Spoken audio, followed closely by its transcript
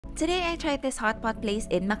Today I tried this hot pot place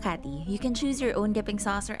in Makati. You can choose your own dipping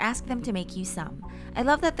sauce or ask them to make you some. I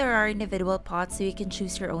love that there are individual pots so you can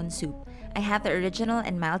choose your own soup. I had the original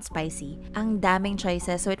and mild spicy. Ang daming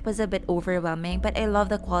choices, so it was a bit overwhelming, but I love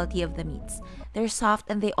the quality of the meats. They're soft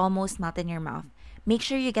and they almost melt in your mouth. Make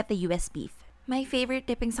sure you get the US beef. My favorite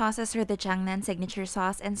dipping sauces are the Jiangnan signature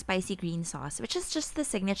sauce and spicy green sauce, which is just the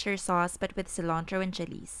signature sauce but with cilantro and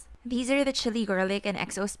chilies. These are the chili garlic and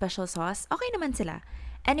XO special sauce. Okay naman sila.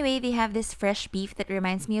 Anyway, they have this fresh beef that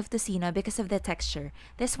reminds me of tocino because of the texture.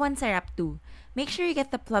 This one's sarap too. Make sure you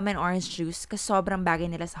get the plum and orange juice cause sobrang bagay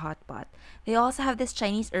nila sa hot pot. They also have this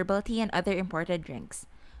Chinese herbal tea and other imported drinks.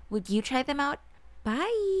 Would you try them out?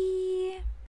 Bye!